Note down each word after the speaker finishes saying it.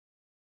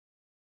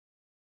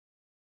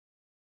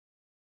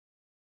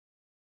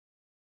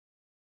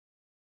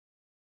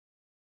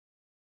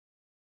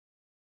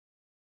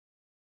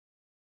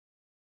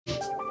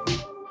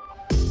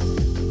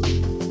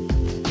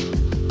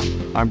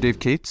I'm Dave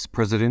Cates,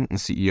 President and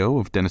CEO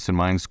of Denison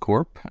Mines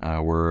Corp.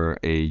 We're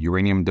a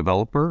uranium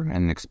developer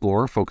and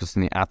explorer focused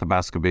in the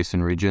Athabasca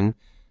Basin region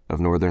of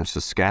Northern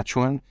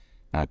Saskatchewan,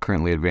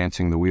 currently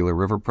advancing the Wheeler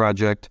River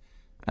project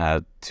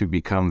to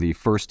become the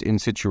first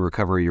in-situ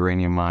recovery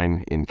uranium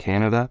mine in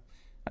Canada.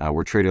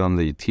 We're traded on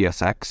the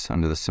TSX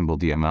under the symbol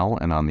DML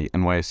and on the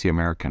NYSE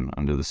American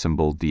under the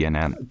symbol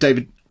DNN.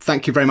 David,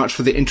 thank you very much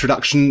for the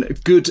introduction.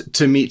 Good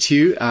to meet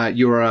you.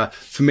 You're a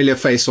familiar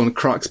face on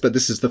Crux, but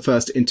this is the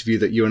first interview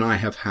that you and I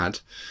have had.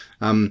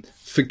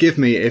 Forgive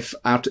me if,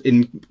 out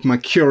in my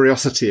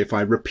curiosity, if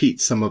I repeat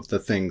some of the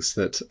things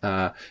that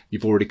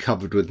you've already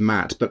covered with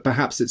Matt, but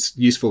perhaps it's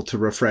useful to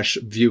refresh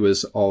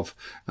viewers of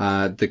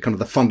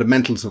the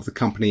fundamentals of the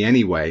company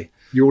anyway.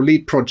 Your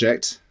lead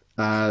project,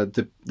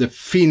 the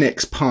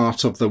Phoenix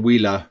part of the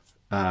Wheeler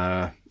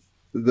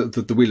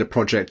the Wheeler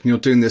project, and you're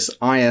doing this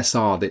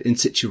ISR, the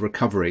in-situ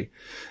recovery.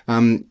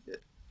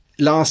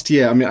 Last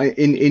year,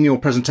 in your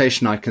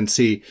presentation, I can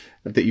see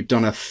that you've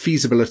done a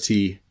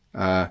feasibility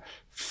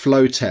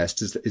flow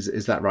test.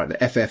 Is that right? The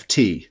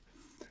FFT.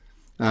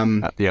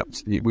 Yeah,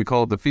 we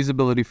call it the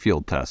feasibility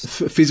field test.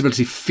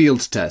 Feasibility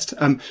field test.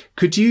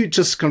 Could you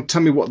just kind of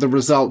tell me what the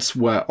results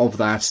were of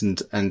that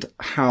and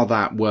how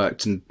that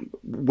worked and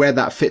where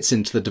that fits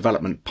into the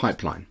development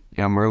pipeline?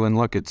 Yeah, Merlin,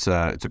 look, it's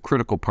a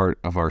critical part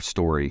of our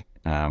story.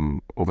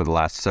 Over the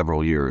last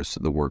several years,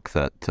 the work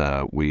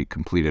that we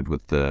completed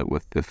with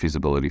the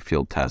feasibility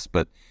field test.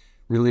 But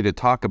really, to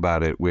talk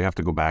about it, we have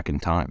to go back in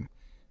time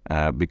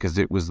because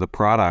it was the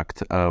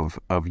product of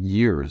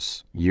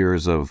years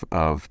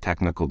of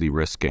technical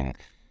de-risking.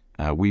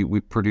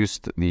 We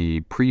produced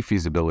the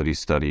pre-feasibility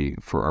study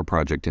for our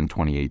project in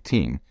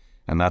 2018,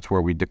 and that's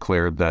where we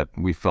declared that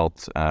we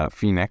felt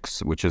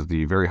Phoenix, which is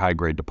the very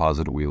high-grade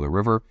deposit of Wheeler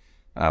River,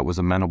 was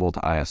amenable to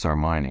ISR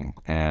mining.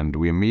 And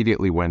we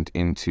immediately went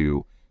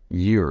into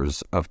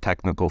years of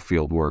technical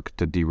field work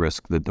to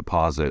de-risk the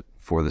deposit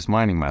for this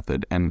mining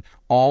method, and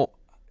all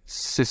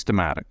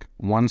systematic,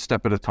 one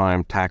step at a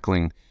time,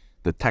 tackling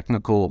the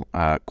technical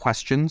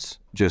questions,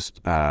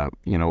 just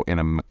in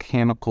a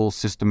mechanical,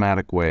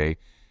 systematic way.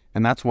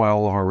 And that's why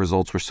all of our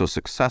results were so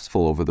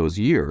successful over those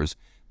years,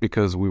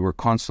 because we were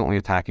constantly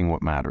attacking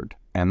what mattered.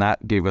 And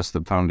that gave us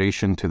the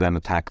foundation to then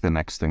attack the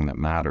next thing that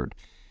mattered.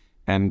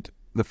 And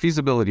the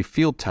feasibility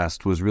field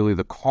test was really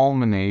the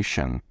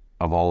culmination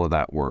of all of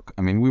that work.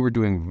 I mean, we were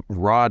doing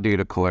raw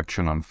data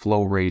collection on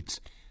flow rates,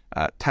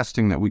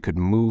 testing that we could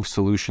move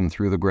solution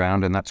through the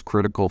ground, and that's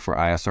critical for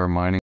ISR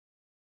mining.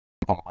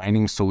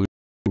 Mining solution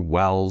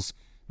wells,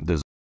 the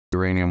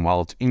uranium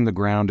while it's in the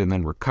ground, and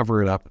then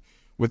recover it up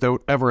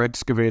without ever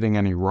excavating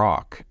any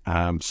rock.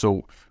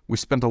 So we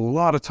spent a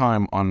lot of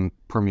time on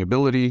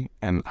permeability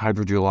and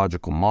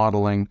hydrogeological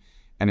modeling,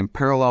 and in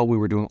parallel, we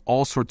were doing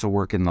all sorts of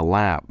work in the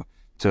lab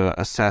to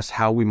assess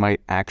how we might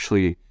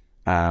actually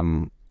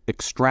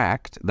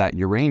extract that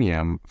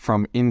uranium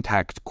from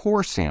intact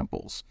core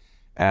samples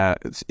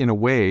in a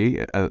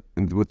way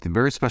with the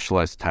very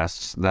specialized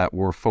tests that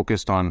were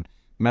focused on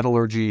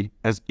metallurgy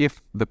as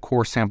if the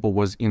core sample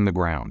was in the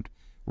ground,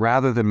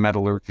 rather than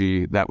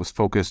metallurgy that was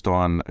focused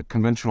on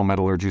conventional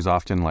metallurgy is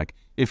often like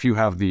if you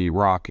have the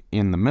rock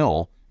in the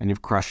mill and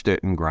you've crushed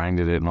it and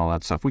grinded it and all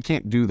that stuff. We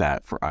can't do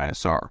that for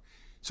ISR.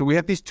 So we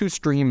had these two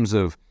streams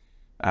of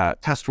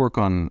test work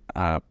on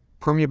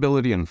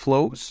permeability and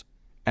flows,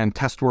 and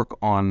test work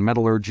on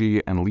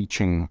metallurgy and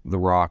leaching the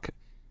rock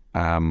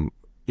in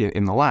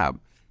the lab.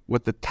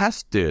 What the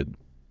test did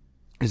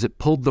is it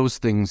pulled those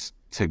things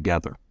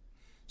together.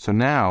 So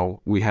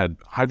now we had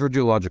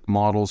hydrogeologic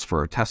models for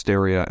our test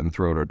area and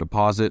throughout our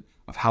deposit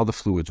of how the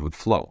fluids would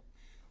flow.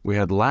 We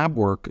had lab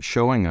work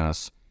showing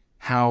us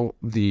how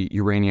the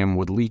uranium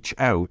would leach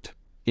out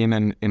in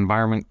an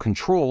environment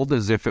controlled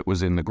as if it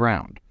was in the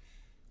ground.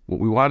 What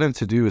we wanted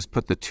to do is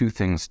put the two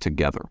things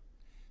together.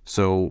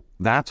 So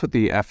that's what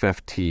the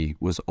FFT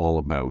was all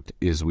about,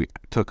 is we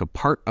took a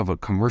part of a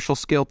commercial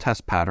scale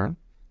test pattern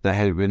that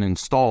had been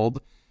installed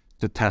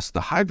to test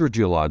the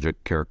hydrogeologic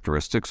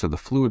characteristics of the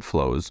fluid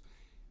flows,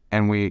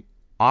 and we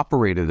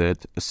operated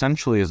it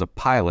essentially as a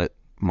pilot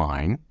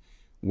mine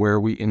where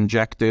we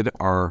injected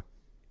our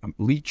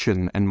leach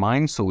and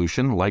mine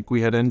solution, like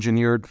we had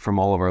engineered from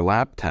all of our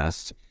lab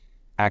tests,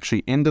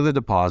 actually into the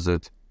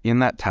deposit in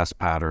that test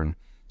pattern,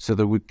 so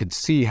that we could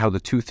see how the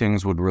two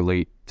things would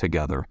relate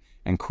together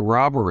and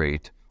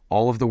corroborate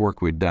all of the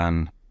work we'd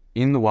done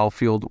in the well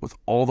field with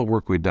all the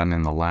work we'd done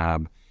in the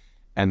lab.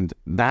 And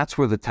that's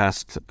where the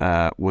test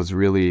was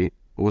really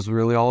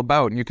all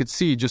about. And you could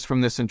see just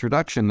from this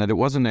introduction that it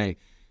wasn't a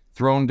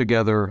thrown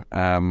together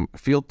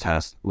field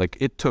test. Like,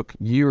 it took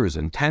years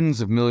and tens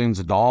of millions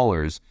of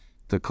dollars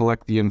to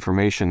collect the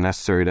information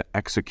necessary to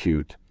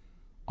execute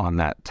on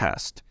that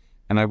test.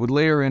 And I would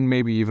layer in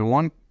maybe even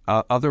one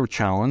other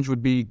challenge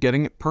would be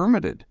getting it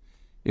permitted.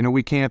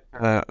 We can't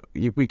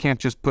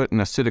just put an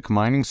acidic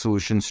mining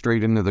solution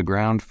straight into the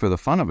ground for the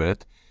fun of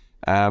it.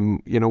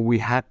 We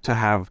had to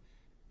have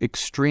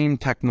extreme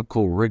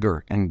technical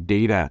rigor and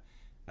data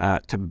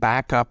to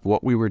back up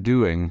what we were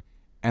doing,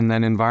 and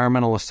then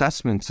environmental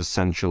assessments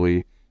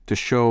essentially to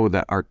show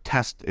that our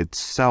test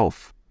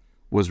itself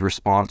was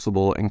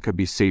responsible and could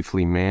be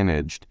safely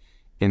managed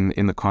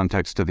in the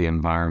context of the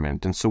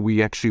environment. And so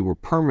we actually were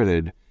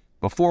permitted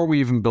before we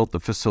even built the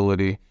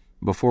facility,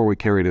 before we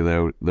carried it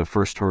out. The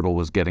first hurdle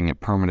was getting it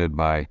permitted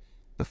by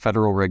the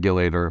federal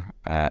regulator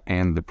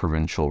and the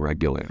provincial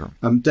regulator.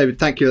 David,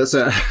 thank you.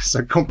 That's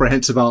a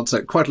comprehensive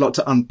answer. Quite a lot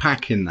to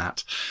unpack in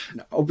that.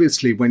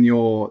 Obviously, when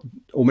you're,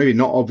 or maybe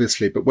not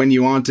obviously, but when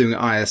you are doing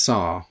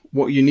ISR,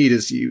 what you need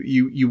is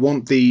you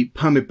want the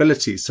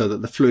permeability so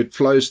that the fluid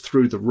flows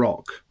through the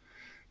rock.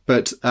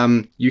 But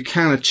you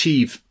can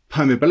achieve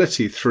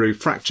permeability through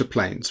fracture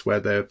planes where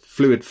the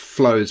fluid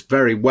flows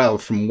very well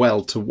from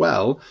well to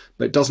well,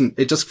 but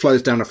it just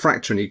flows down a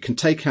fracture, and you can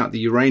take out the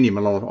uranium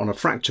on a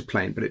fracture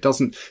plane, but it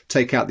doesn't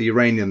take out the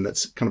uranium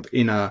that's kind of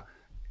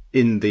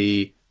in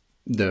the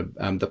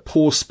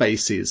pore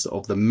spaces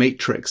of the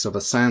matrix of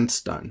a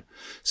sandstone.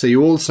 So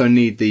you also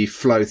need the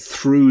flow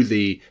through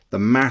the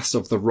mass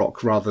of the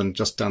rock rather than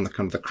just down the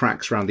kind of the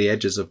cracks around the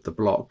edges of the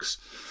blocks.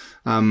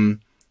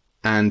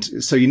 And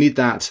so you need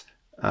that,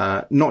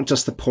 not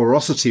just the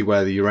porosity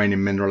where the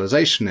uranium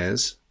mineralization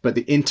is, but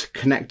the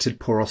interconnected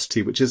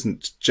porosity, which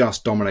isn't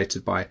just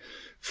dominated by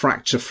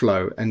fracture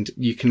flow. And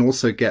you can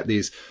also get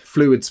these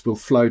fluids will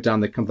flow down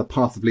the kind of the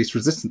path of least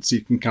resistance. So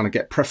you can kind of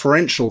get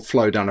preferential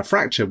flow down a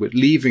fracture, with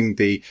leaving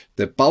the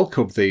bulk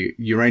of the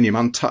uranium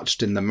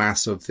untouched in the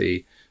mass of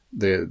the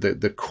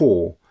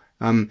core.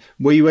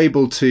 Were you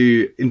able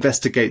to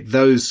investigate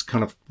those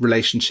kind of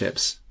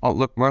relationships? Oh,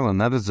 look,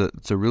 Marlon,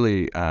 it's a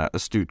really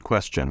astute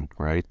question,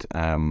 right?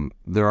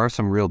 There are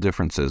some real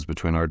differences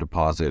between our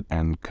deposit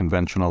and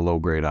conventional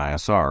low-grade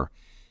ISR.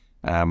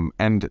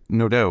 And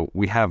no doubt,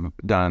 we have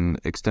done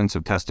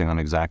extensive testing on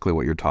exactly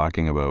what you're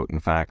talking about. In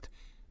fact,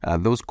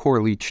 those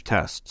core leach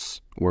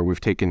tests, where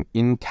we've taken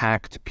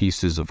intact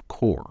pieces of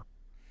core,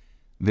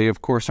 they,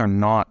 of course, are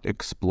not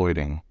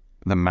exploiting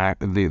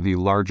the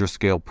larger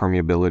scale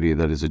permeability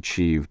that is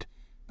achieved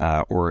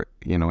or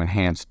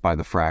enhanced by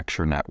the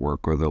fracture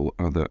network or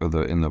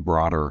in the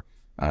broader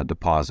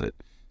deposit.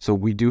 So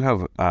we do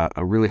have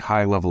a really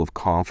high level of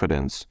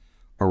confidence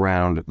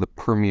around the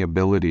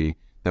permeability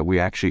that we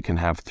actually can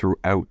have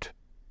throughout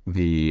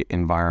the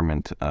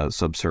environment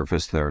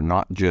subsurface there,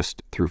 not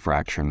just through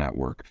fracture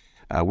network.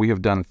 We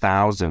have done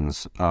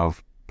thousands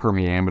of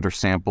permeameter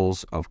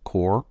samples of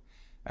core.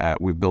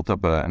 We've built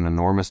up an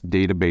enormous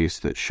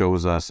database that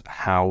shows us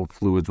how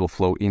fluids will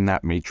flow in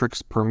that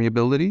matrix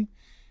permeability.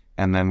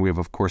 And then we have,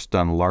 of course,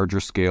 done larger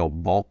scale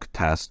bulk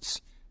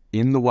tests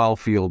in the well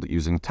field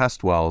using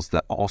test wells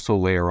that also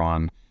layer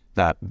on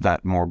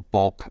that more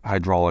bulk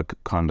hydraulic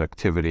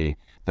conductivity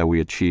that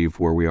we achieve,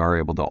 where we are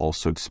able to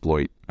also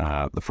exploit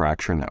the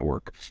fracture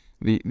network.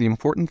 The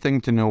important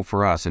thing to know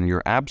for us, and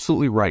you're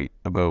absolutely right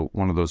about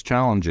one of those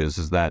challenges,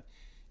 is that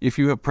if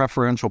you have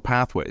preferential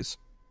pathways,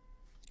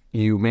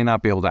 you may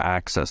not be able to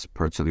access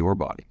parts of the ore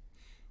body.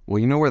 Well,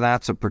 you know where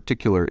that's a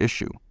particular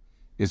issue,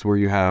 is where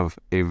you have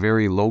a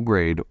very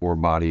low-grade ore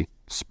body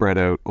spread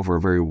out over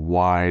a very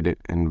wide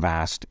and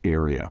vast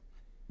area.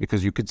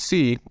 Because you could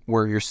see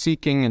where you're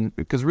seeking, and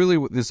because really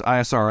with this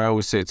ISR, I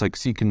always say it's like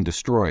seek and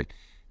destroy.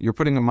 You're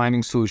putting a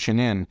mining solution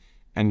in,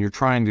 and you're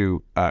trying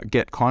to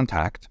get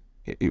contact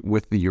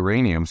with the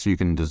uranium so you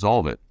can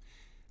dissolve it.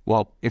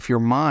 Well, if your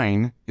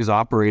mine is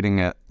operating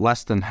at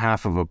less than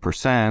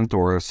 0.5%,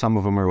 or some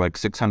of them are like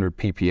 600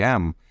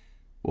 ppm,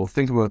 well,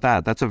 think about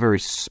that. That's a very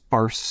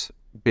sparse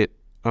bit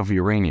of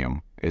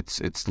uranium.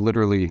 It's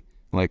literally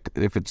like,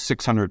 if it's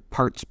 600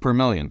 parts per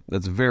million,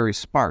 that's very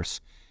sparse.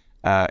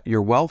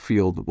 Your well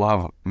field will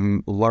have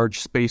large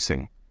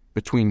spacing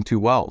between two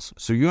wells.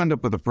 So you end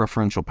up with a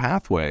preferential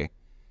pathway,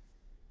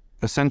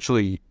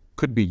 essentially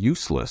could be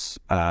useless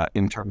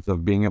in terms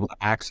of being able to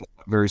access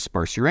very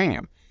sparse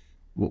uranium.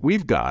 What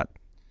we've got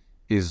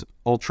is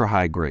ultra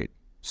high grade.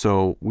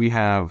 So we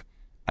have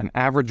an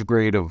average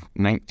grade of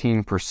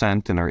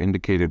 19% in our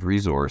indicated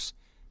resource,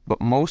 but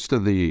most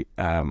of the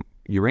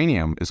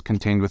uranium is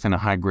contained within a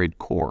high grade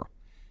core,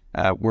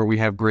 where we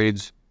have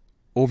grades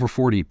over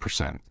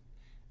 40%.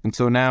 And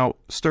so now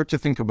start to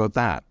think about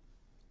that.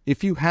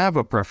 If you have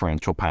a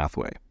preferential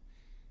pathway,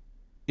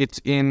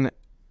 it's in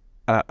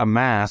a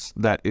mass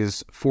that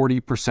is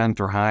 40%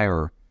 or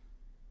higher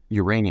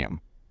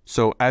uranium.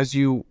 So as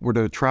you were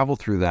to travel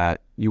through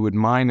that, you would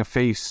mine a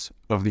face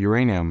of the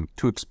uranium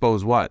to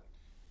expose what?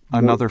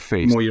 Another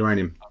face. More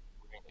uranium.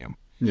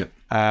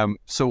 Yeah.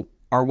 So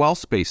our well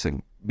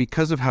spacing,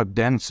 because of how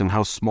dense and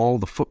how small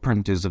the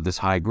footprint is of this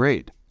high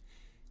grade,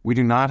 we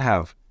do not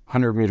have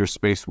 100-meter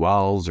spaced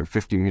wells or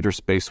 50-meter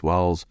spaced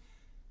wells.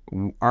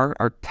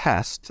 Our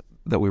test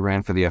that we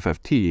ran for the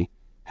FFT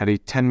had a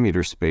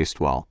 10-meter spaced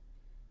well,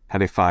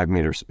 had a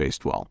 5-meter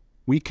spaced well.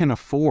 We can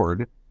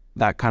afford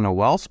that kind of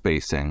well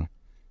spacing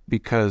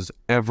because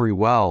every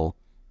well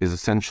is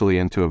essentially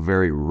into a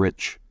very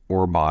rich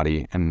ore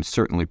body and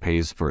certainly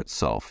pays for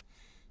itself.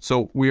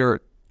 So we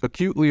are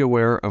acutely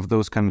aware of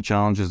those kind of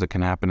challenges that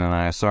can happen in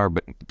ISR,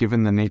 but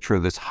given the nature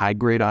of this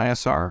high-grade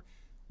ISR,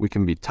 we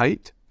can be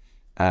tight,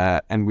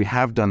 and we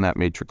have done that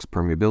matrix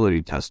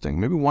permeability testing.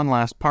 Maybe one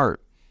last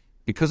part.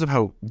 because of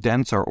how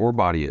dense our ore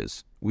body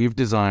is, we've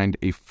designed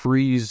a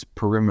freeze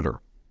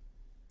perimeter.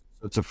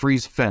 So it's a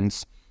freeze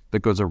fence that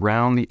goes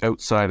around the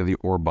outside of the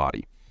ore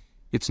body.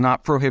 It's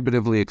not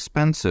prohibitively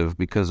expensive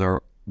because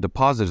our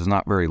deposit is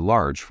not very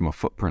large from a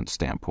footprint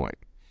standpoint.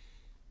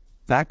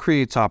 That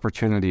creates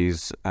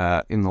opportunities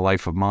in the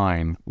life of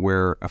mine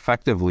where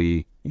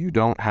effectively you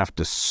don't have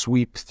to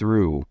sweep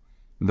through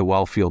the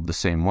well field the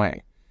same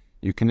way.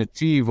 You can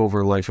achieve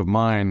over life of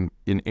mine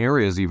in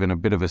areas even a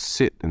bit of a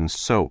sit and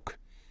soak,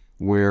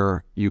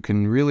 where you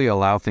can really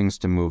allow things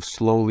to move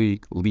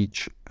slowly,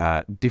 leach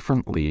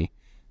differently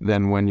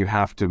than when you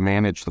have to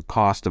manage the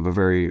cost of a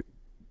very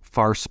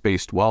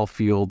far-spaced well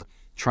field,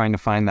 trying to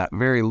find that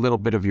very little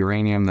bit of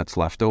uranium that's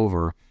left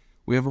over.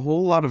 We have a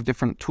whole lot of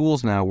different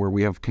tools now where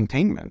we have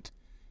containment.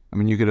 I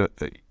mean, you could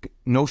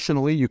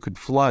notionally, you could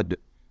flood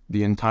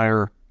the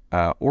entire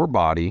ore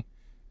body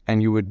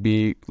and you would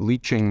be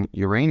leaching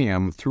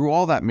uranium through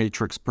all that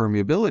matrix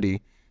permeability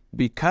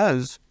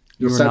because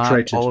you're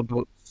saturated. Not all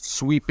about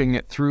sweeping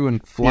it through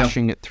and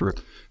flushing it through.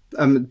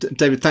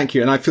 David, thank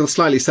you. And I feel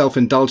slightly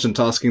self-indulgent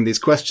asking these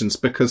questions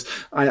because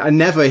I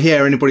never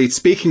hear anybody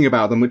speaking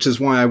about them, which is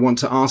why I want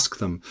to ask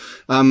them.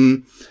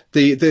 On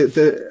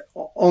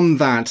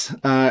that,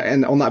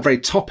 and on that very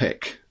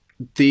topic,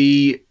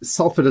 the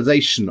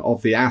sulfidization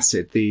of the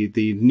acid,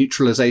 the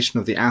neutralization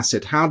of the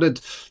acid, how did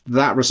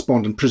that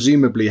respond? And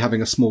presumably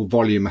having a small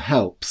volume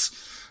helps.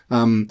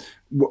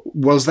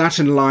 Was that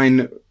in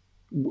line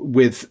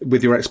with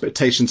your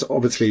expectations?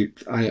 Obviously,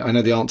 I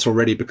know the answer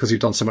already because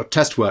you've done so much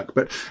test work,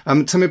 but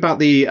tell me about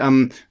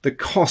the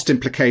cost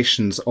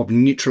implications of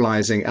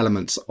neutralizing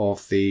elements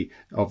of the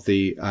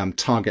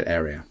target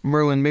area.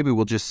 Merlin, maybe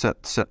we'll just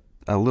set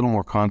a little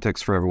more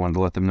context for everyone to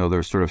let them know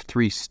there's sort of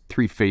three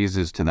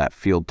phases to that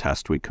field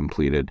test we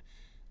completed.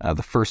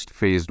 The first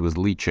phase was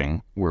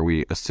leaching, where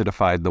we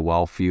acidified the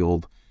well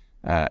field,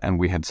 and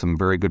we had some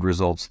very good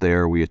results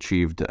there. We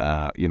achieved,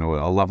 a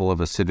level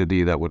of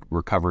acidity that would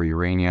recover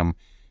uranium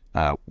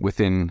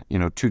within,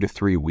 2 to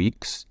 3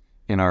 weeks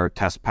in our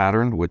test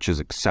pattern, which is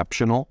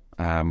exceptional.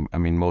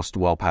 Most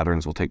well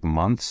patterns will take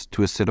months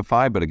to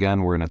acidify, but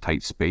again, we're in a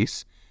tight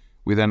space.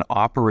 We then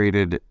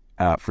operated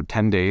for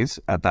 10 days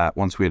at that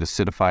once we had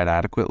acidified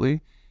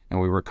adequately,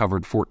 and we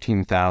recovered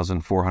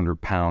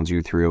 14,400 pounds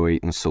U3O8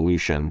 in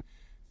solution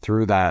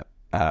through that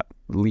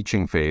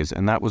leaching phase,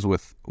 and that was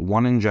with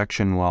 1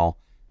 injection well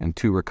and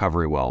 2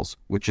 recovery wells,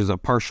 which is a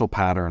partial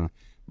pattern,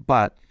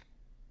 but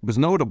was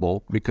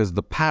notable because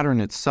the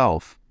pattern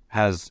itself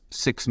has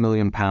 6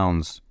 million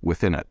pounds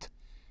within it.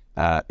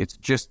 It's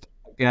just,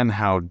 again,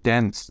 how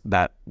dense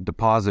that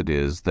deposit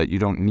is that you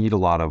don't need a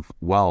lot of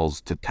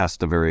wells to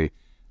test a very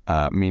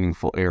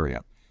meaningful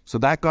area. So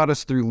that got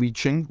us through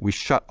leaching. We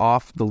shut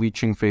off the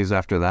leaching phase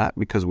after that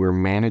because we're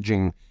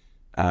managing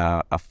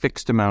a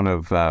fixed amount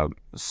of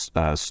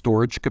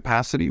storage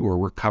capacity where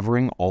we're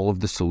covering all of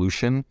the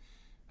solution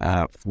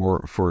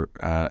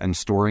and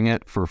storing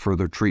it for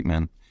further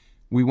treatment.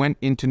 We went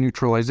into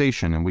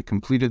neutralization and we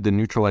completed the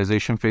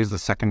neutralization phase, the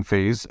second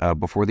phase,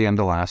 before the end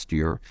of last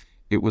year.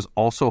 It was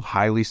also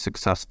highly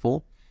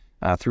successful.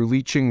 Through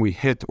leaching, we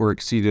hit or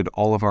exceeded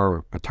all of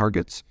our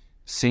targets.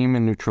 Same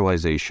in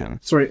neutralization.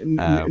 Sorry,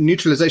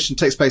 neutralization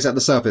takes place at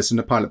the surface in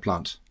a pilot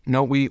plant?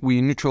 No, we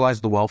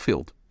neutralized the well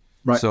field.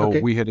 Right. So okay.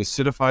 We had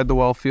acidified the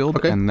well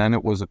field, and then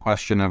it was a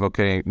question of,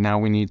 okay, now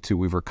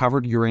we've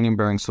recovered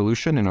uranium-bearing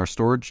solution in our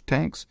storage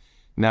tanks.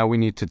 Now we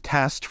need to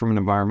test from an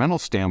environmental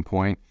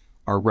standpoint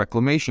our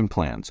reclamation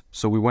plans.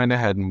 So we went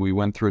ahead and we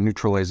went through a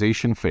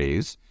neutralization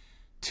phase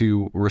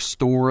to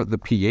restore the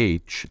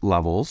pH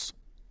levels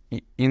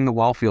in the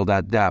well field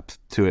at depth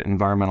to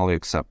environmentally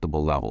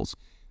acceptable levels.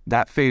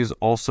 That phase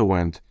also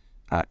went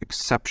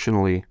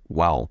exceptionally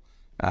well.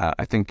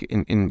 I think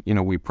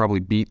we probably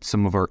beat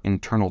some of our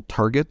internal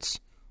targets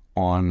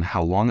on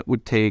how long it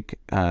would take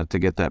to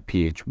get that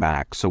pH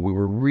back. So we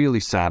were really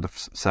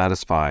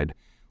satisfied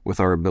with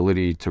our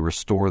ability to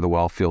restore the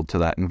well field to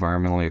that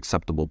environmentally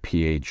acceptable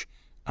pH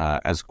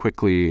as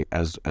quickly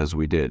as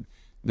we did.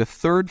 The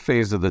third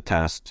phase of the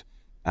test,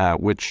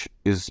 which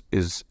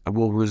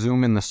will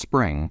resume in the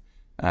spring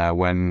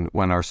when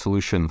our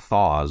solution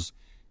thaws,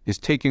 is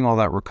taking all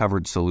that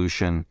recovered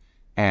solution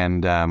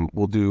and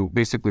we'll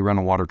basically run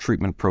a water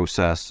treatment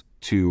process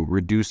to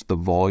reduce the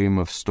volume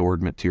of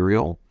stored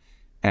material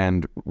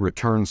and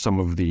return some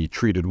of the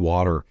treated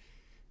water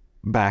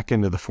back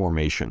into the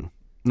formation.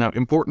 Now,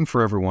 important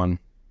for everyone,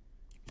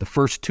 the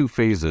first 2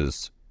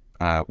 phases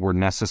were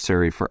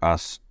necessary for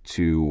us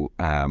to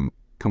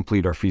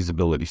complete our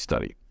feasibility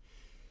study.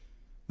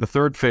 The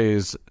third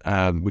phase,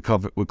 we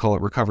call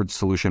it recovered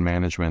solution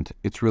management.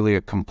 It's really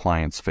a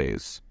compliance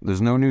phase.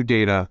 There's no new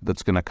data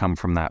that's going to come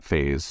from that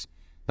phase.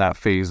 That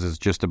phase is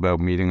just about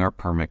meeting our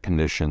permit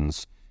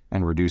conditions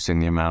and reducing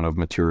the amount of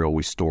material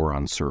we store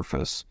on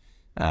surface.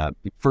 The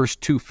first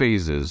 2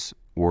 phases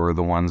were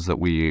the ones that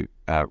we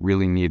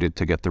really needed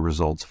to get the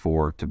results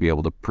for to be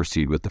able to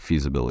proceed with the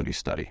feasibility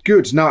study.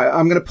 Good. Now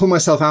I'm going to pull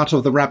myself out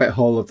of the rabbit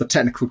hole of the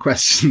technical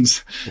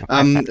questions.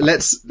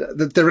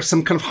 There is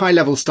some kind of high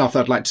level stuff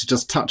that I'd like to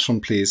just touch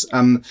on, please.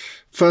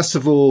 First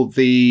of all,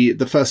 the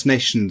First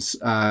Nations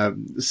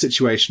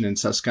situation in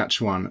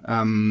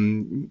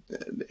Saskatchewan.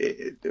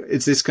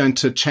 Is this going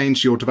to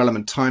change your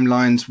development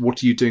timelines?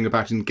 What are you doing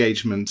about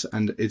engagement?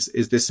 And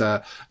is this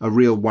a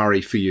real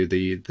worry for you,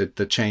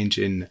 the change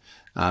in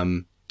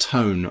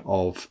tone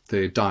of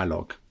the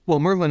dialogue? Well,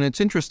 Merlin,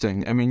 it's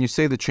interesting. I mean, you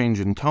say the change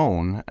in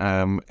tone,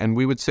 and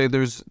we would say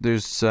there's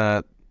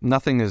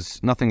nothing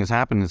has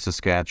happened in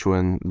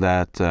Saskatchewan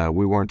that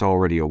we weren't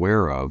already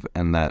aware of,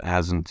 and that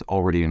hasn't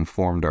already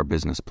informed our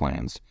business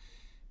plans.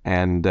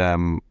 And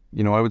I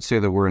would say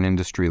that we're an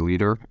industry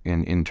leader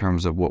in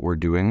terms of what we're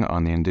doing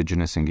on the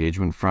Indigenous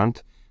engagement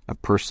front. I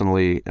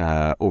personally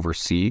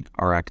oversee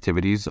our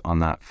activities on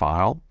that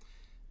file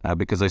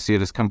because I see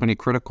it as company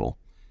critical.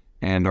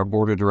 And our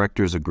board of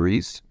directors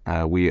agrees.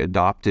 We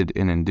adopted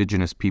an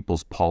Indigenous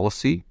peoples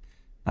policy.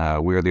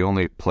 We are the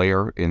only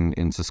player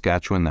in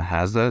Saskatchewan that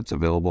has that. It's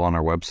available on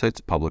our website.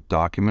 It's a public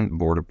document,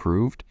 board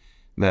approved,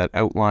 that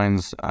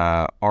outlines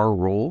our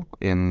role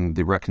in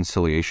the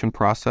reconciliation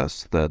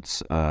process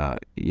that's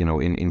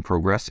in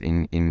progress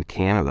in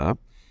Canada,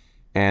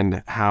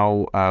 and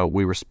how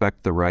we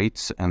respect the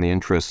rights and the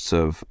interests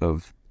of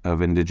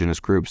Indigenous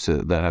groups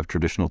that have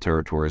traditional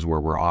territories where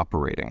we're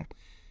operating.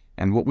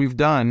 And what we've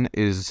done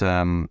is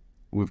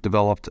we've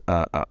developed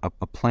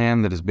a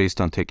plan that is based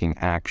on taking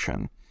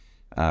action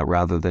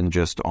rather than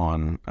just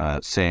on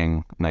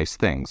saying nice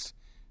things.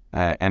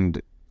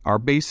 And our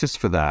basis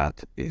for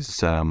that is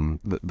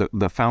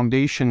the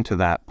foundation to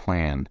that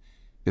plan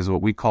is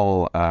what we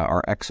call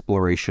our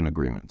exploration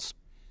agreements.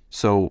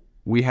 So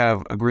we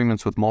have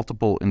agreements with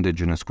multiple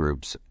Indigenous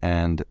groups,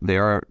 and they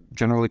are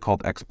generally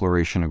called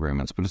exploration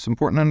agreements, but it's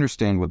important to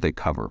understand what they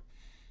cover.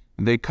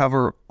 They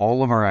cover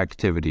all of our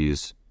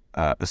activities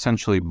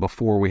essentially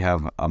before we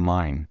have a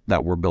mine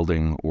that we're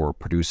building or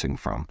producing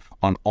from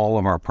on all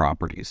of our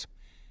properties.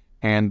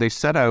 And they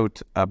set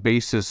out a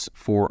basis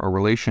for a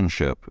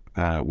relationship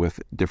with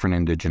different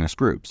Indigenous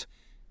groups.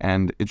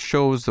 And it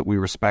shows that we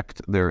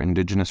respect their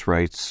Indigenous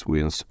rights,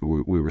 we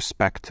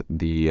respect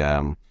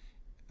the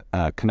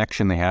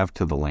connection they have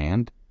to the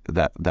land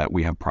that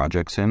we have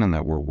projects in and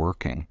that we're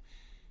working.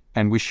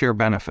 And we share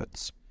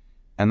benefits.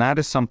 And that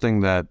is something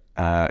that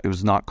it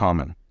was not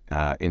common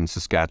in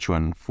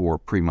Saskatchewan for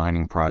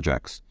pre-mining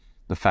projects.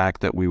 The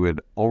fact that we would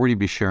already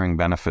be sharing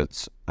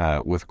benefits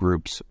with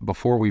groups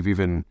before we've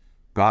even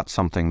got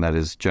something that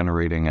is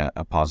generating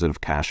a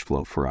positive cash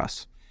flow for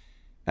us.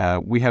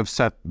 We have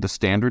set the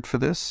standard for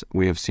this.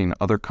 We have seen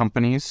other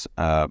companies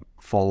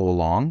follow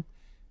along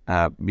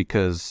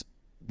because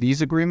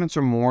these agreements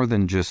are more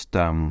than just,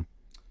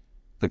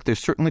 they're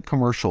certainly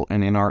commercial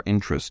and in our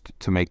interest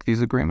to make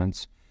these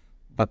agreements,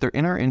 but they're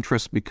in our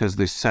interest because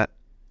they set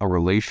a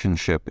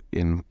relationship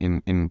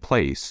in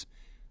place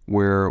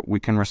where we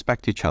can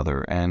respect each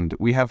other, and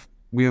we have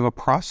a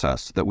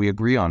process that we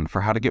agree on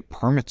for how to get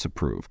permits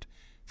approved,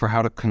 for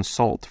how to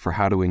consult, for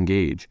how to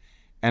engage.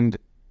 And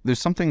there's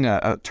something,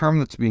 a term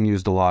that's being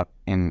used a lot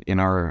in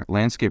our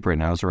landscape right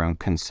now is around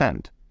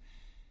consent.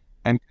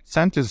 And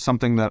consent is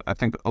something that I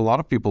think a lot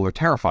of people are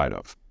terrified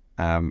of.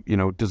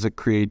 Does it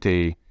create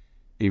a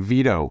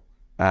veto,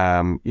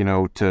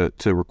 to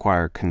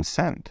require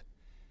consent?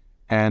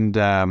 And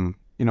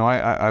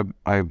I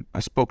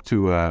spoke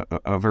to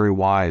a very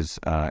wise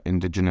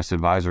Indigenous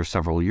advisor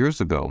several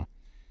years ago,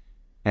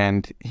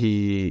 and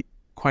he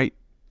quite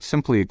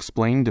simply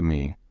explained to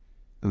me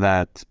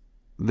that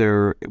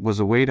there was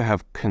a way to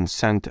have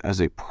consent as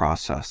a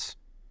process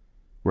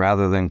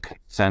rather than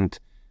consent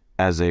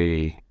as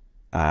a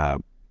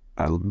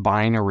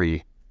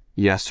binary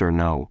yes or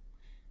no.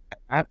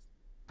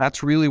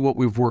 That's really what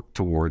we've worked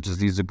towards, is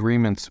these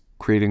agreements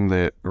creating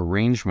the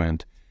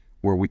arrangement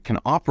where we can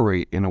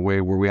operate in a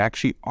way where we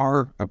actually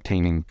are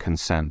obtaining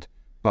consent,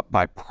 but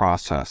by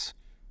process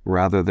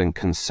rather than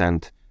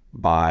consent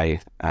by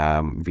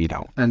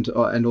veto. And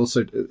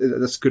also,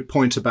 that's a good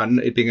point about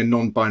it being a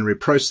non-binary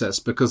process,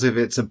 because if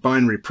it's a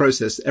binary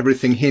process,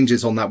 everything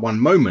hinges on that one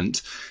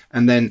moment,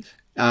 and then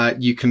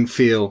you can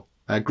feel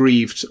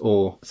grieved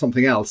or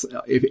something else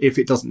if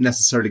it doesn't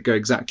necessarily go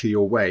exactly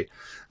your way.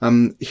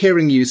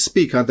 Hearing you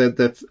speak,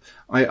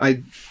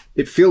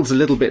 it feels a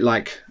little bit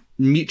like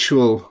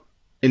mutual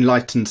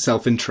enlightened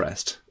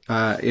self-interest.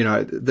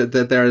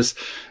 There is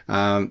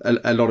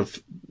a lot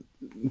of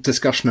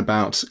discussion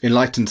about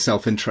enlightened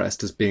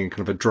self-interest as being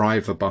kind of a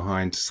driver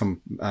behind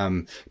some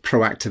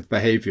proactive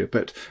behavior,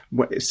 but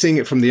seeing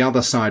it from the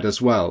other side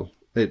as well,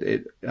 I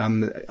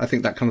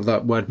think that kind of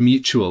that word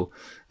mutual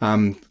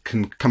can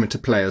come into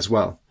play as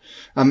well.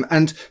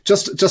 And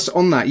just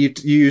on that,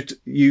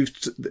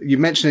 you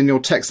mentioned in your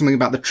text something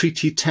about the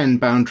Treaty 10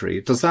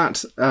 boundary. Does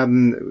that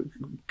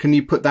can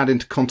you put that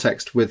into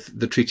context with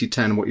the Treaty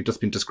 10 and what you've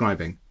just been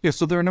describing? Yeah,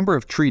 so there are a number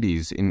of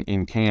treaties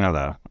in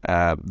Canada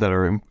that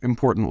are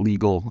important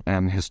legal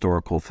and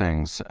historical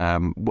things.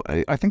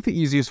 I think the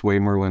easiest way,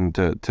 Merlin,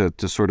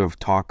 to sort of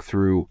talk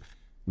through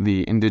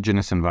the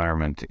indigenous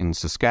environment in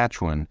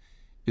Saskatchewan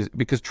is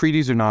because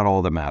treaties are not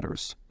all that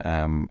matters.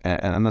 And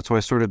that's why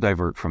I sort of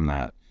divert from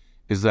that,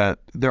 is that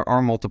there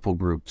are multiple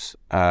groups.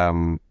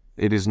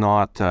 It is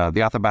not,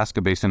 the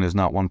Athabasca Basin is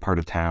not one part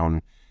of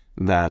town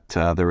that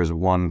there is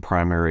one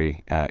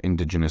primary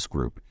indigenous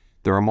group.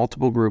 There are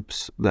multiple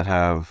groups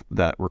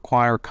that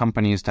require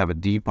companies to have a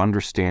deep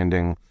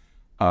understanding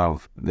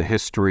of the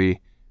history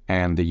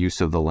and the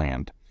use of the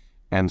land.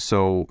 And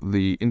so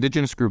the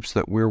indigenous groups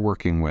that we're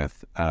working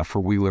with for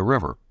Wheeler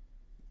River,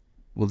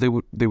 well,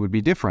 they would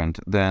be different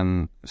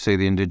than, say,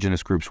 the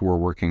indigenous groups we're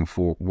working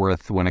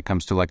with when it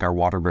comes to like our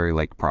Waterbury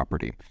Lake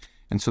property.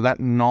 And so that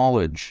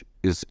knowledge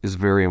is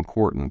very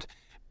important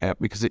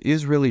because it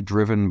is really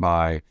driven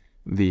by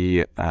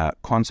the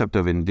concept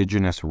of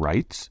indigenous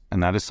rights,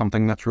 and that is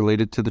something that's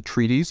related to the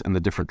treaties and the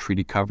different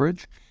treaty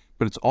coverage.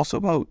 But it's also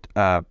about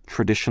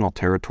traditional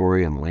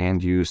territory and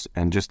land use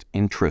and just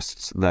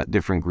interests that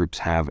different groups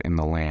have in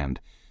the land.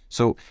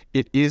 So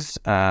it is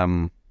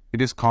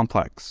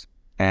complex,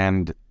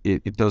 and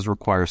it does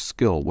require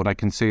skill. What I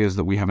can say is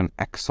that we have an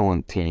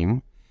excellent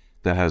team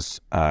that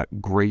has a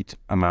great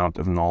amount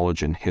of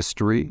knowledge and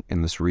history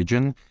in this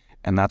region,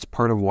 and that's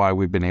part of why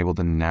we've been able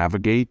to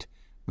navigate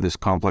this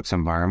complex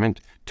environment,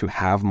 to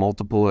have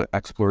multiple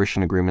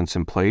exploration agreements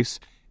in place,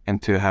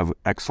 and to have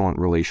excellent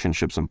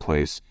relationships in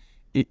place.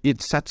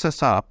 It sets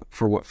us up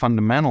for what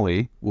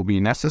fundamentally will be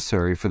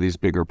necessary for these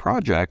bigger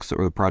projects,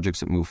 or the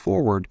projects that move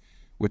forward,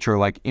 which are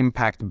like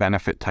impact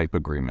benefit type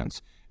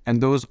agreements.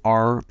 And those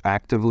are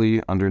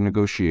actively under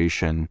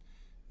negotiation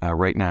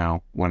right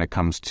now when it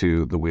comes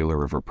to the Wheeler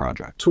River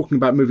project. Talking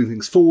about moving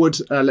things forward,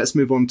 let's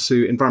move on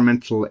to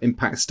environmental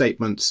impact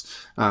statements.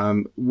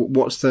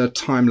 What's the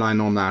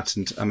timeline on that,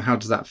 and how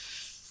does that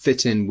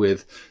fit in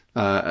with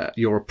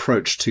your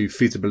approach to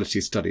feasibility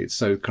studies?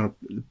 So kind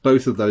of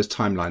both of those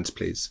timelines,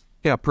 please.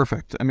 Yeah,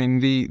 perfect. I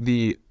mean,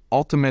 the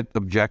ultimate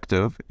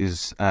objective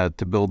is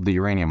to build the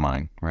uranium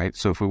mine, right?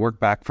 So if we work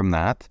back from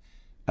that,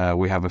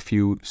 we have a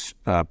few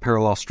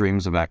parallel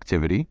streams of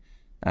activity.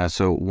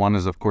 So one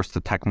is, of course, the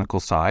technical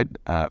side.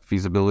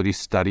 Feasibility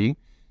study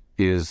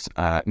is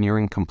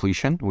nearing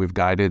completion. We've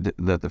guided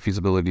that the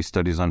feasibility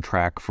study is on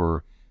track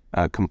for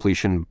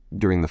completion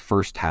during the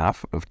first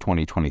half of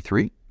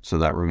 2023. So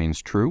that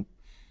remains true.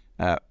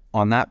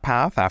 On that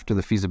path, after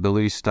the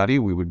feasibility study,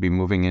 we would be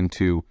moving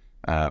into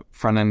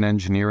front-end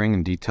engineering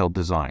and detailed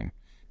design.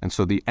 And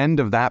so the end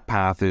of that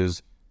path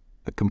is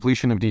the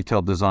completion of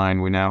detailed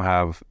design. We now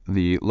have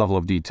the level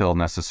of detail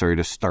necessary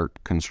to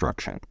start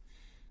construction.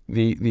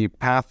 The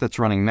path that's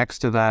running next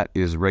to that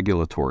is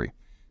regulatory,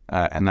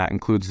 and that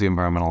includes the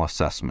environmental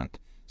assessment.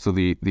 So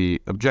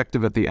the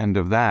objective at the end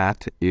of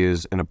that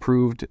is an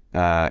approved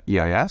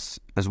EIS,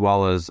 as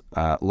well as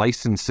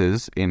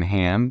licenses in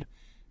hand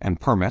and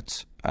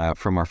permits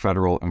from our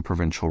federal and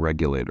provincial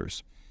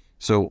regulators.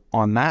 So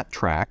on that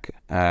track,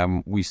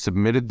 we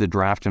submitted the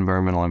draft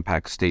environmental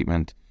impact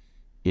statement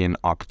in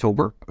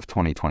October of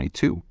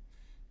 2022.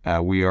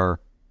 We are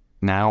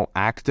now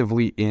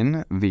actively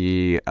in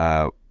the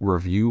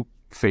review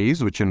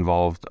phase, which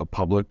involved a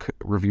public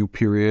review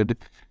period,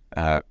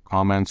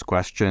 comments,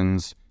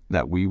 questions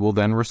that we will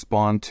then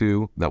respond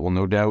to, that will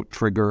no doubt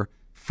trigger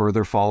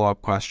further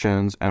follow-up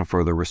questions and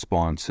further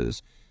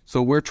responses.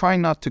 So we're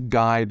trying not to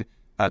guide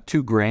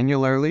too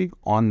granularly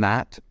on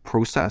that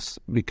process,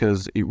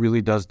 because it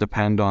really does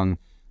depend on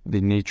the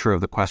nature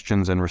of the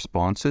questions and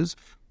responses.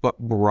 But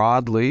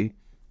broadly,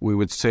 we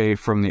would say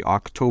from the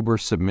October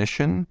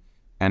submission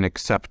and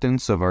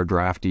acceptance of our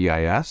draft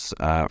EIS,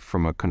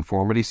 from a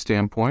conformity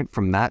standpoint,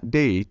 from that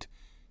date,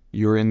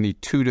 you're in the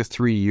 2 to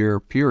 3 year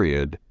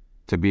period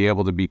to be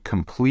able to be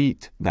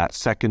complete that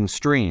second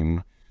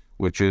stream,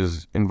 which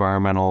is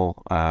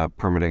environmental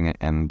permitting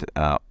and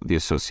the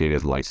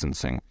associated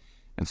licensing.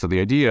 And so the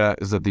idea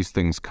is that these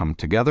things come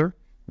together.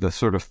 The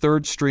sort of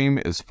third stream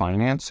is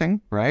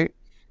financing, right?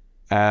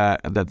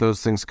 That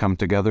those things come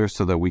together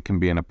so that we can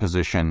be in a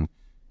position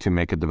to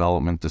make a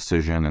development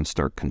decision and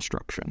start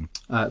construction.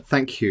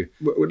 Thank you.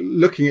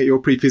 Looking at your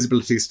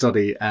pre-feasibility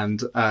study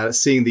and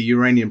seeing the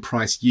uranium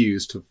price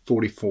used of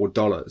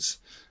 $44,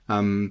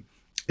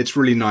 it's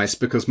really nice,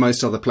 because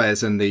most other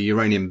players in the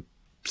uranium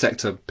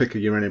sector pick a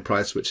uranium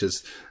price which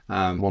is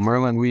well,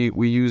 Merlin,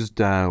 we used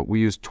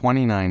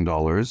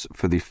 $29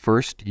 for the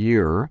first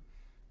year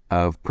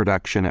of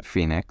production at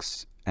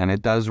Phoenix, and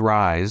it does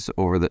rise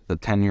over the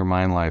 10-year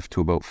mine life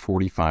to about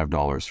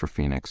 $45 for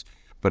Phoenix.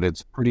 But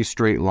it's pretty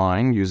straight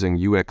line using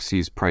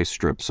UxC's price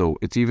strip. So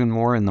it's even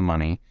more in the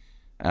money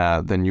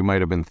than you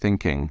might have been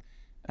thinking,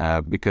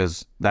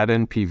 because that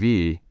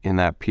NPV in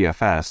that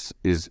PFS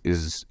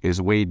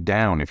is weighed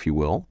down, if you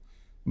will,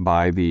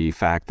 by the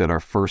fact that our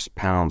first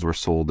pounds were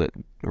sold at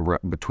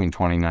between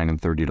 $29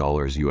 and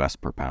 $30 US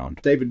per pound.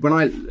 David, when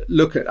I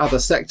look at other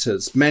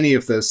sectors, many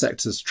of those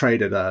sectors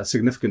trade at a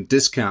significant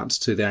discount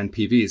to their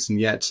NPVs, and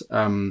yet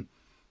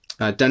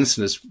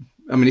Denison is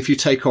I mean, if you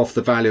take off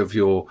the value of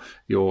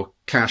your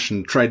cash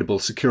and tradable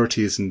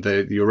securities and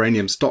the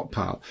uranium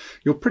stockpile,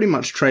 you're pretty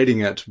much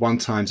trading at 1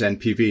 times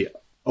NPV,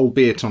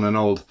 albeit on an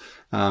old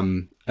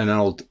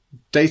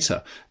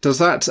data. Does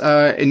that,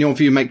 in your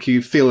view, make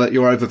you feel that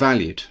you're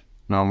overvalued?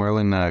 No,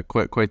 Merlin,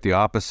 quite the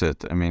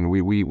opposite. I mean,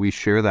 we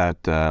share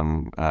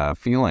that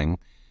feeling,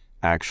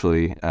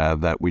 actually,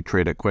 that we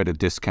trade at quite a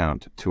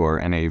discount to our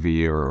NAV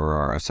or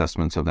our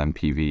assessments of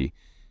NPV,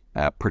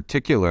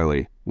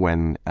 particularly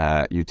when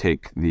you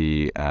take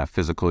the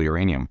physical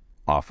uranium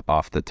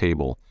off the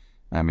table.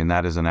 I mean,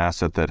 that is an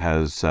asset that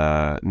has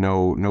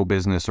no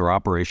business or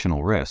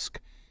operational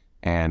risk.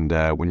 And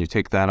when you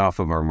take that off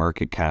of our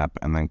market cap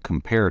and then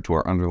compare it to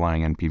our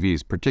underlying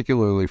NPVs,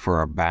 particularly for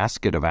our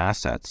basket of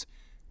assets,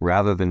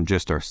 rather than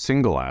just our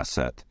single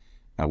asset,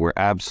 we're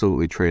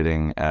absolutely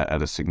trading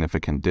at a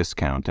significant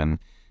discount. And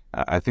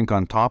I think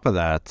on top of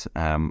that,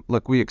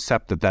 look, we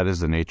accept that that is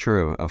the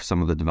nature of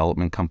some of the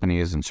development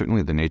companies and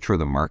certainly the nature of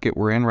the market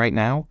we're in right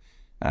now,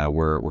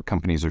 where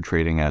companies are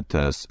trading at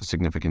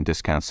significant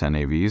discounts to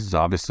NAVs. It's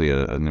obviously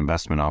an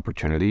investment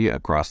opportunity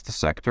across the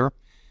sector.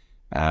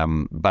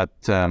 But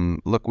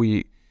look,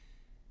 we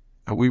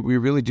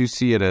really do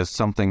see it as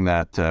something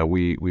that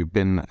we've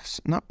been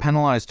not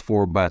penalized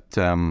for, but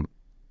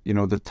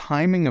the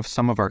timing of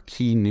some of our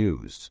key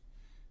news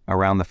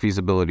around the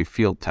feasibility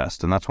field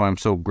test, and that's why I'm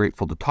so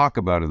grateful to talk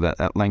about it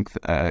at length,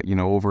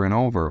 over and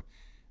over,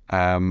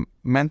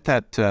 meant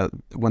that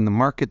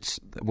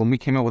when we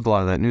came out with a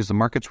lot of that news, the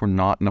markets were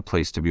not in a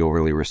place to be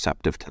overly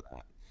receptive to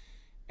that.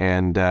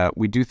 And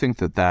we do think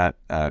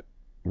that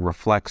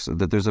reflects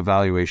that there's a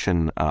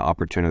valuation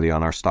opportunity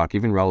on our stock,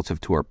 even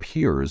relative to our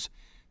peers,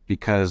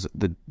 because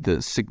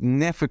the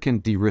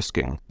significant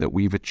de-risking that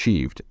we've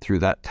achieved through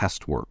that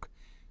test work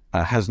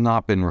has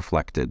not been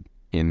reflected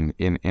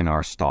in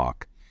our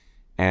stock.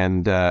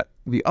 And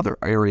the other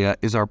area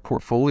is our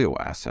portfolio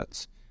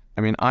assets.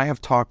 I mean, I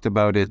have talked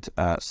about it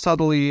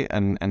subtly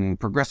and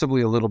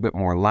progressively a little bit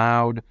more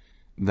loud,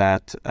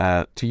 that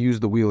to use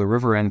the Wheeler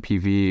River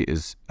NPV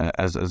is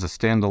as a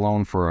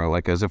standalone for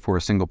as if we're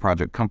a single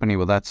project company.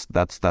 Well, that's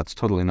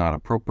totally not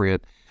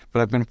appropriate.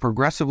 But I've been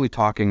progressively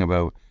talking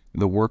about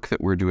the work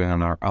that we're doing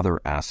on our other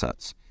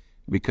assets,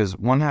 because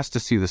one has to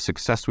see the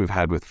success we've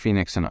had with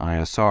Phoenix and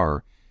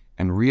ISR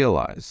and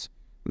realize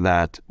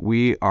that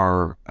we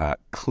are a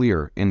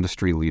clear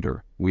industry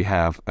leader. We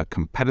have a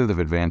competitive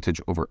advantage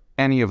over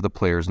any of the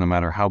players, no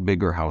matter how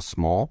big or how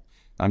small.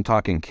 I'm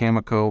talking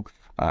Cameco,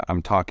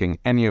 I'm talking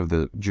any of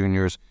the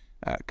juniors,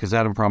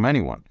 Kazatomprom,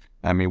 anyone.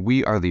 I mean,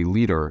 we are the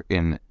leader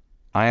in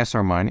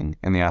ISR mining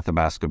in the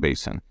Athabasca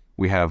Basin.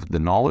 We have the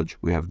knowledge,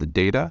 we have the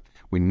data,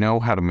 we know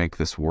how to make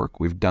this work,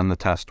 we've done the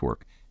test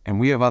work, and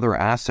we have other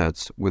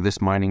assets where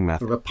this mining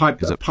method a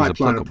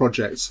pipeline of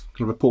projects,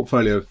 kind of a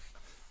portfolio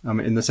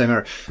in the same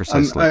area.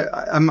 Precisely.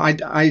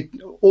 I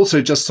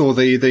also just saw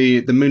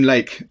the Moon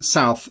Lake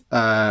South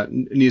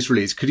news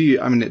release. Could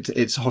you, I mean,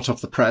 it's hot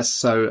off the press,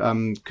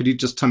 so could you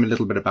just tell me a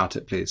little bit about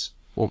it, please?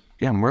 Well,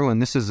 yeah, Merlin,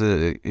 this is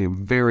a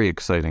very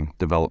exciting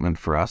development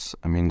for us.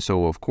 I mean,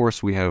 so of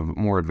course we have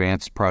more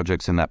advanced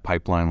projects in that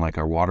pipeline, like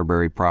our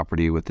Waterbury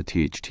property with the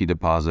THT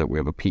deposit. We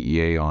have a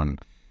PEA on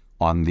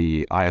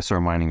the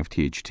ISR mining of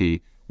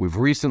THT. We've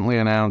recently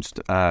announced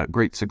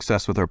great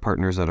success with our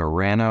partners at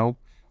Orano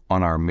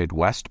on our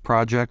Midwest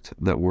project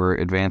that we're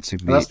advancing.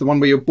 That's the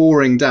one where you're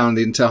boring down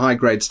into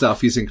high-grade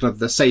stuff using kind of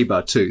the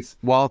saber tooth.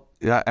 Well,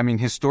 I mean,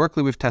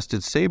 historically we've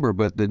tested saber,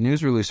 but the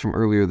news release from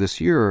earlier this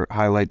year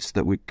highlights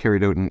that we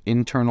carried out an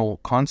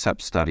internal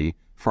concept study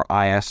for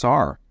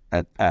ISR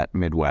at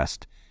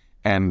Midwest.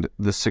 And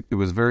it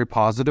was very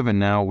positive, and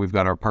now we've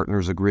got our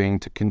partners agreeing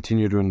to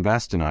continue to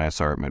invest in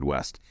ISR at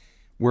Midwest.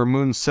 Where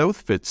Moon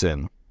South fits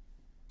in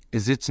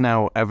is it's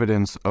now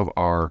evidence of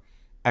our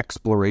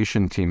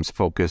exploration team's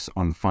focus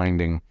on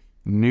finding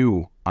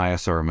new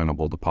ISR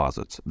amenable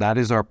deposits. That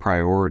is our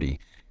priority,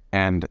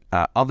 and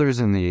others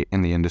in the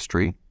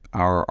industry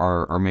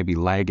are maybe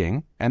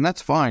lagging, and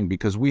that's fine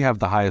because we have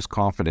the highest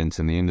confidence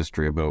in the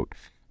industry about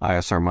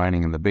ISR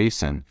mining in the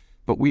basin.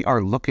 But we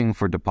are looking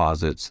for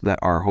deposits that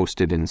are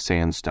hosted in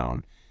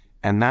sandstone,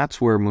 and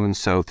that's where Moon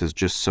South is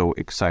just so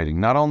exciting.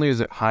 Not only is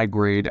it high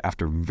grade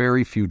after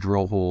very few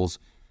drill holes.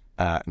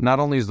 Not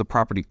only is the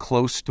property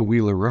close to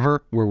Wheeler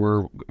River, where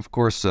we're, of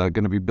course, going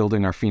to be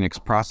building our Phoenix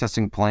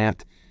processing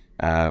plant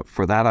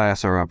for that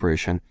ISR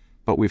operation,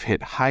 but we've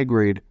hit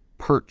high-grade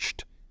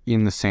perched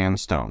in the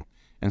sandstone.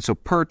 And so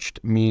perched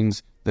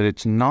means that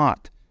it's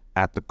not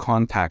at the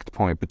contact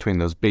point between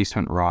those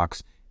basement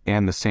rocks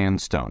and the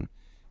sandstone.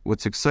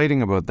 What's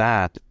exciting about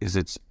that is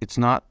it's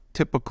not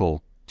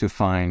typical to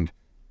find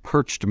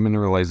perched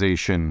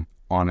mineralization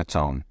on its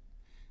own,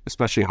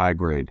 especially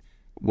high-grade.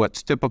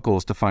 What's typical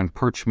is to find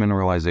perch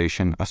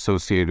mineralization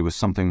associated with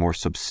something more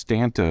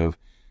substantive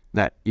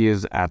that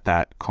is at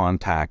that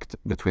contact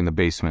between the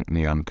basement and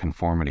the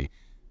unconformity.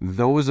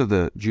 Those are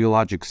the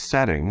geologic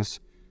settings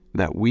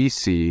that we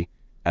see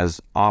as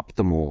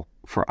optimal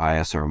for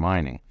ISR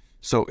mining.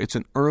 So it's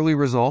an early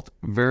result,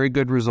 very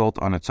good result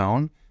on its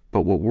own,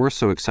 but what we're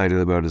so excited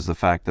about is the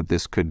fact that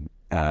this could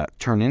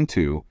turn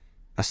into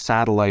a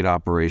satellite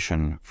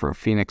operation for a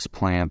Phoenix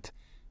plant.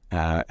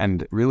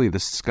 And really the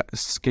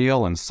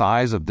scale and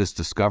size of this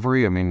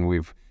discovery, I mean,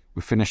 we've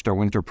finished our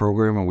winter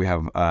program and we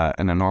have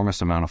an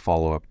enormous amount of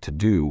follow-up to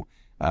do.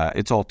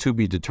 It's all to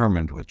be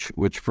determined,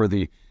 which for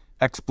the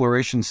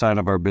exploration side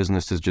of our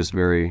business is just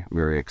very,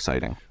 very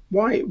exciting.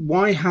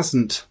 Why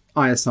hasn't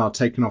ISR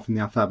taken off in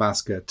the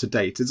Athabasca to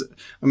date?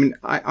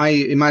 I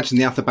imagine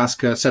the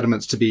Athabasca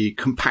sediments to be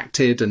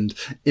compacted and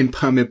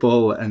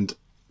impermeable and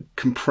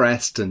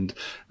compressed and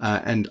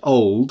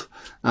old.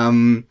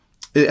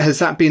 Has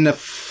that been a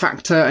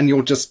factor? And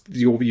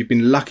you've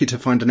been lucky to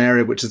find an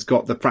area which has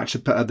got the fracture,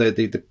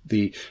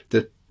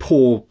 the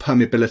pore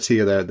permeability,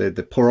 or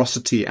the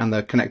porosity and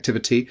the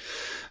connectivity.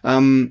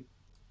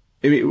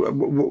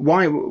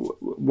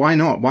 Why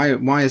not?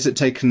 Why has it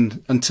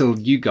taken until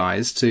you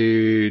guys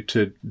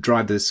to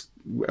drive this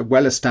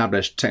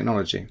well-established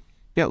technology?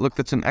 Yeah, look,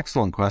 that's an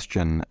excellent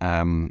question.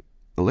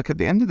 Look, at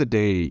the end of the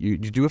day, you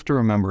do have to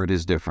remember it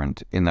is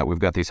different in that we've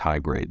got these high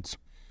grades.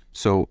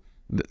 So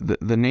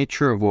the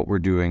nature of what we're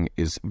doing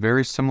is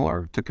very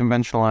similar to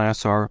conventional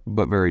ISR,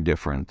 but very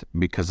different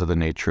because of the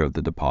nature of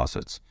the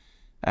deposits.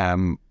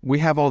 We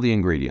have all the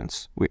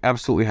ingredients. We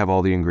absolutely have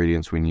all the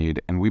ingredients we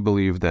need, and we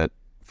believe that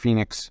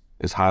Phoenix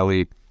is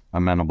highly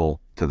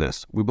amenable to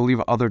this. We believe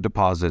other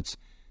deposits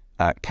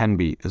can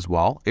be as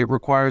well. It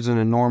requires an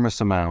enormous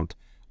amount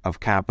of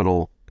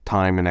capital,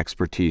 time, and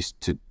expertise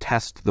to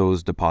test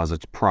those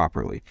deposits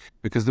properly,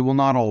 because they will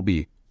not all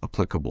be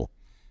applicable.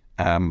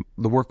 The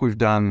work we've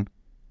done,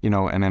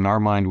 and in our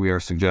mind, we are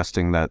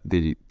suggesting that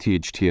the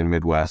THT and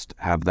Midwest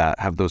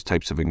have those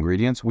types of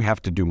ingredients. We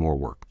have to do more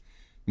work.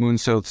 Moon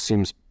South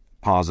seems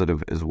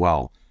positive as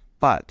well,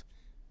 but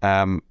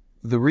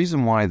the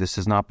reason why this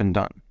has not been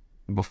done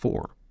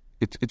before,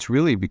 it's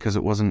really because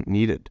it wasn't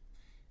needed.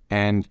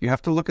 And you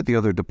have to look at the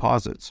other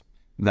deposits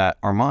that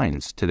are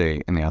mines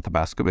today in the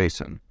Athabasca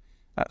Basin.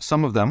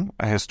 Some of them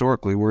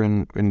historically were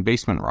in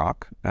basement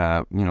rock,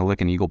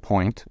 like an Eagle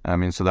Point.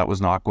 So that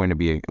was not going to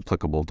be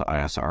applicable to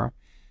ISR.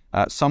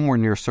 Some were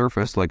near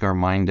surface, like our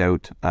mined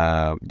out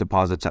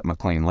deposits at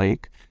McLean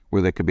Lake,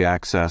 where they could be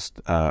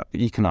accessed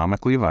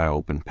economically via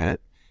open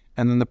pit.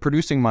 And then the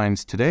producing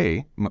mines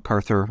today,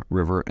 McArthur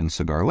River and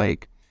Cigar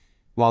Lake,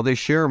 while they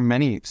share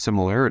many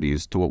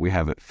similarities to what we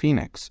have at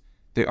Phoenix,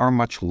 they are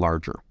much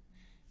larger.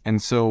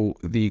 And so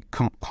the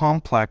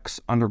complex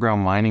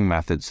underground mining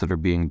methods that are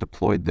being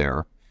deployed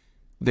there,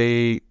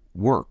 they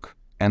work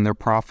and they're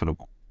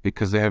profitable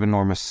because they have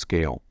enormous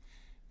scale.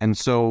 And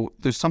so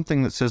there's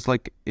something that says,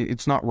 like,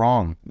 it's not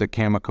wrong that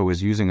Cameco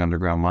is using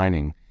underground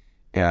mining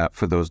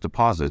for those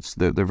deposits.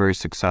 They're very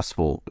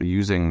successful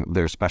using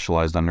their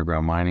specialized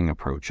underground mining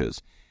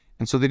approaches.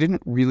 And so they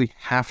didn't really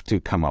have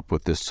to come up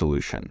with this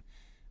solution.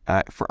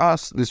 For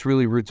us, this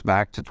really roots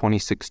back to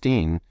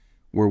 2016,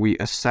 where we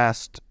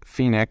assessed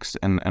Phoenix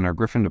and our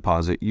Griffin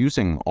deposit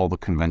using all the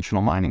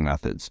conventional mining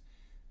methods.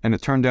 And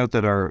it turned out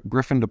that our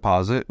Griffin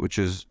deposit, which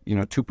is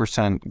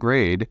 2%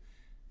 grade,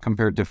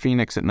 compared to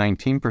Phoenix at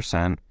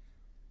 19%,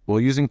 well,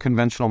 using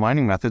conventional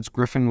mining methods,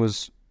 Griffin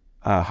was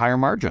a higher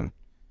margin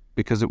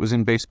because it was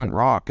in basement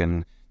rock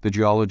and the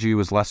geology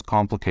was less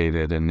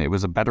complicated and it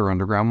was a better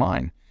underground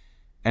mine.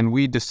 And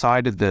we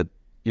decided that,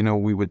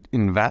 we would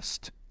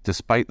invest,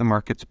 despite the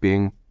markets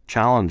being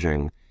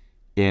challenging,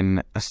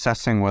 in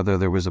assessing whether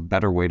there was a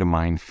better way to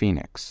mine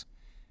Phoenix.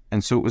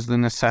 And so it was the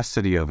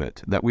necessity of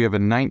it, that we have a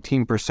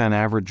 19%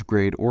 average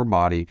grade ore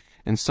body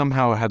and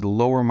somehow it had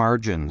lower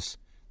margins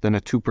than a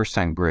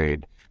 2%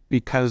 grade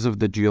because of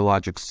the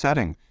geologic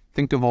setting.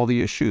 Think of all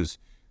the issues.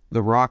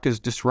 The rock is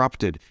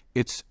disrupted.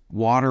 It's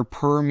water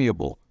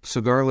permeable.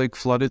 Cigar Lake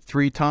flooded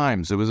 3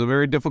 times. It was a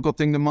very difficult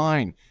thing to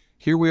mine.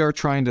 Here we are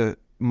trying to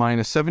mine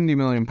a 70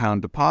 million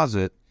pound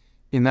deposit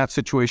in that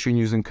situation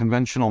using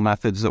conventional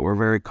methods that were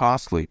very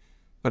costly.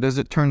 But as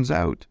it turns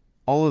out,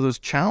 all of those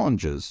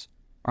challenges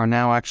are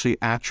now actually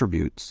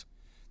attributes.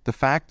 The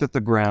fact that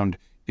the ground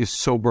is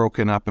so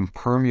broken up and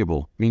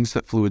permeable means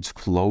that fluids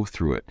flow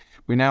through it.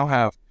 We now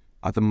have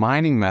the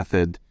mining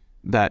method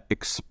that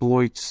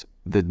exploits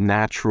the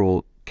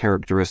natural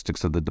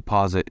characteristics of the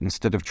deposit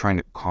instead of trying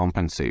to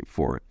compensate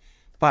for it.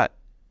 But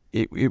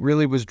it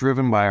really was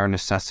driven by our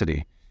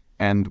necessity.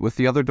 And with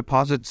the other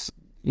deposits,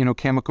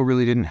 Cameco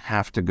really didn't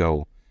have to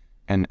go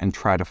and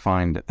try to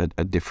find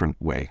a different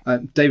way.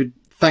 David,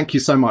 thank you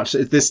so much.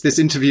 This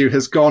interview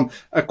has gone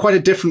quite a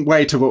different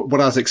way to what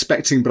I was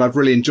expecting, but I've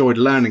really enjoyed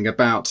learning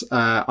about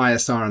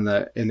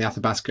ISR in the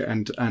Athabasca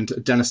and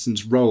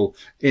Denison's role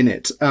in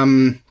it.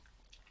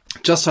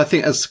 Just, I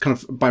think, as kind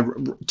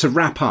of to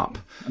wrap up,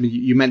 I mean,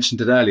 you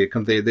mentioned it earlier,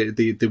 kind of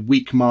the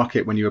weak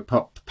market when you were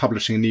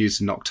publishing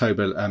news in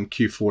October,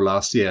 Q4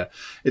 last year.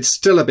 It's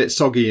still a bit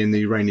soggy in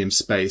the uranium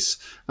space.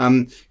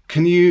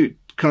 Can you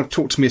kind of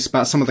talk to me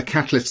about some of the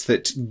catalysts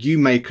that you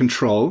may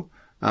control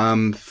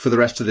for the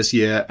rest of this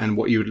year and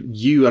what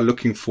you are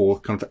looking for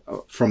kind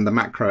of from the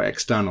macro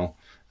external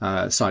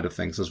side of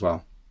things as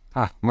well?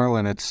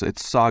 Merlin, it's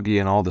soggy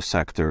in all the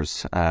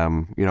sectors.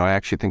 I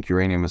actually think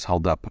uranium has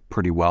held up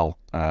pretty well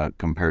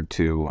compared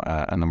to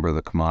a number of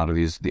the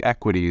commodities. The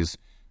equities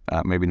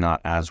maybe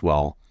not as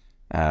well.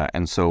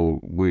 And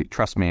so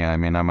trust me, I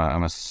mean, I'm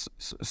a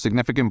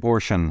significant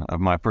portion of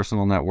my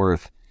personal net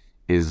worth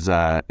is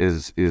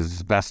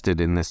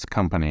vested in this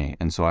company.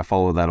 And so I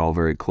follow that all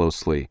very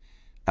closely.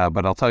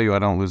 But I'll tell you, I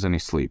don't lose any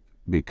sleep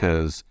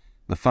because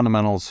the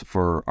fundamentals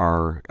for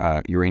our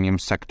uranium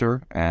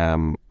sector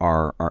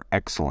are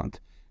excellent,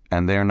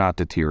 and they're not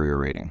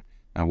deteriorating.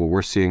 What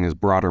we're seeing is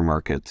broader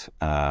market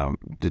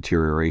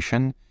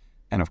deterioration.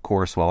 And of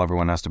course, while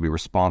everyone has to be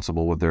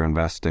responsible with their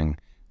investing,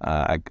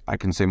 I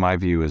can say my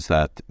view is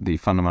that the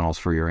fundamentals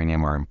for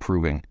uranium are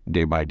improving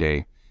day by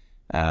day.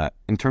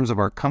 In terms of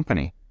our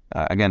company,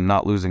 again,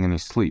 not losing any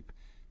sleep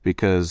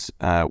because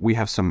we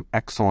have some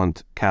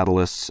excellent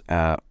catalysts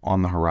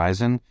on the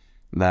horizon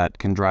that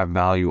can drive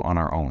value on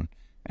our own.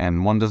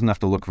 And one doesn't have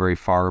to look very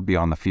far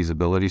beyond the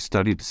feasibility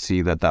study to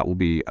see that will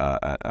be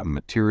a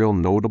material,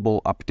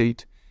 notable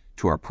update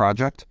to our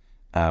project,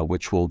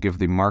 which will give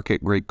the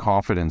market great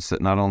confidence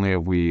that not only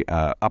have we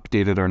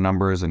updated our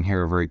numbers, and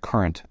here are very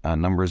current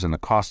numbers in the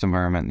cost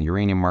environment and the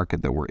uranium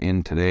market that we're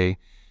in today,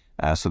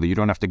 so that you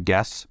don't have to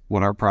guess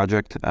what our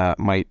project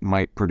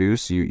might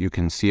produce. You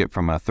can see it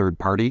from a third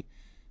party.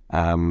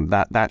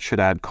 That should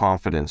add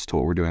confidence to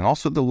what we're doing.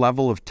 Also, the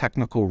level of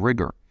technical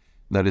rigor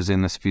that is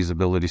in this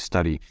feasibility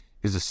study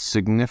is a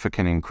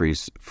significant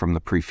increase from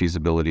the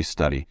pre-feasibility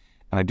study.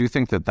 And I do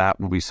think that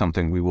will be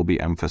something we will be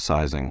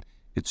emphasizing.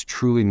 It's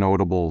truly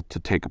notable to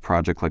take a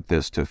project like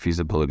this to a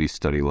feasibility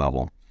study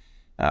level.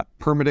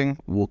 Permitting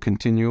will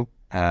continue.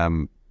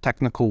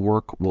 Technical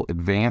work will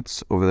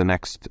advance over the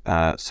next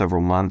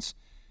several months.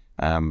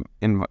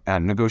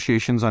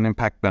 Negotiations on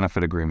impact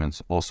benefit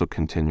agreements also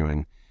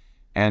continuing.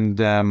 And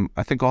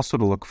I think also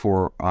to look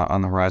for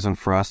on the horizon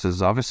for us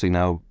is obviously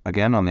now,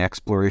 again, on the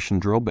exploration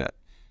drill bit.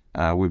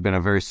 We've been a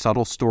very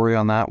subtle story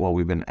on that. While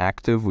we've been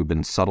active, we've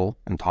been subtle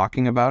in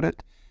talking about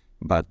it.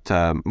 But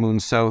Moon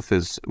South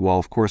is, well,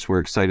 of course, we're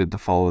excited to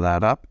follow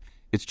that up.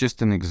 It's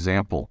just an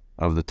example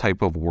of the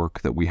type of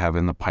work that we have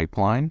in the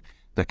pipeline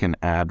that can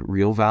add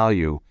real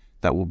value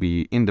that will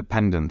be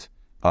independent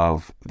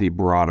of the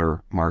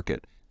broader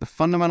market. The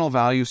fundamental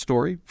value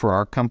story for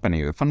our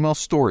company, the fundamental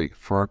story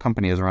for our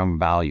company is around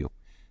value.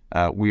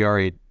 We are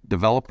a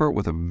developer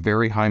with a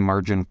very high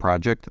margin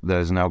project that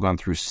has now gone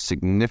through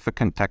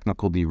significant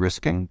technical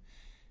de-risking.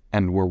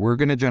 And where we're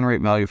going to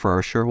generate value for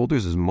our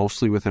shareholders is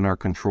mostly within our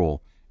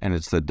control. And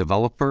it's the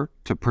developer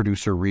to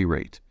producer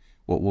re-rate.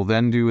 What we'll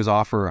then do is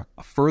offer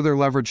a further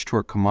leverage to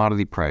our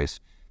commodity price.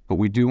 But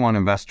we do want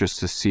investors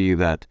to see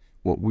that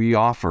what we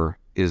offer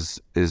is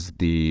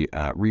the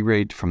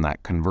re-rate from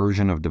that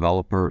conversion of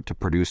developer to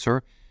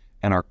producer.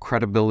 And our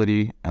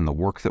credibility and the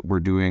work that we're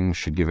doing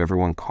should give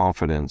everyone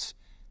confidence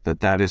that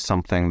that is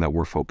something that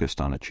we're focused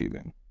on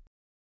achieving.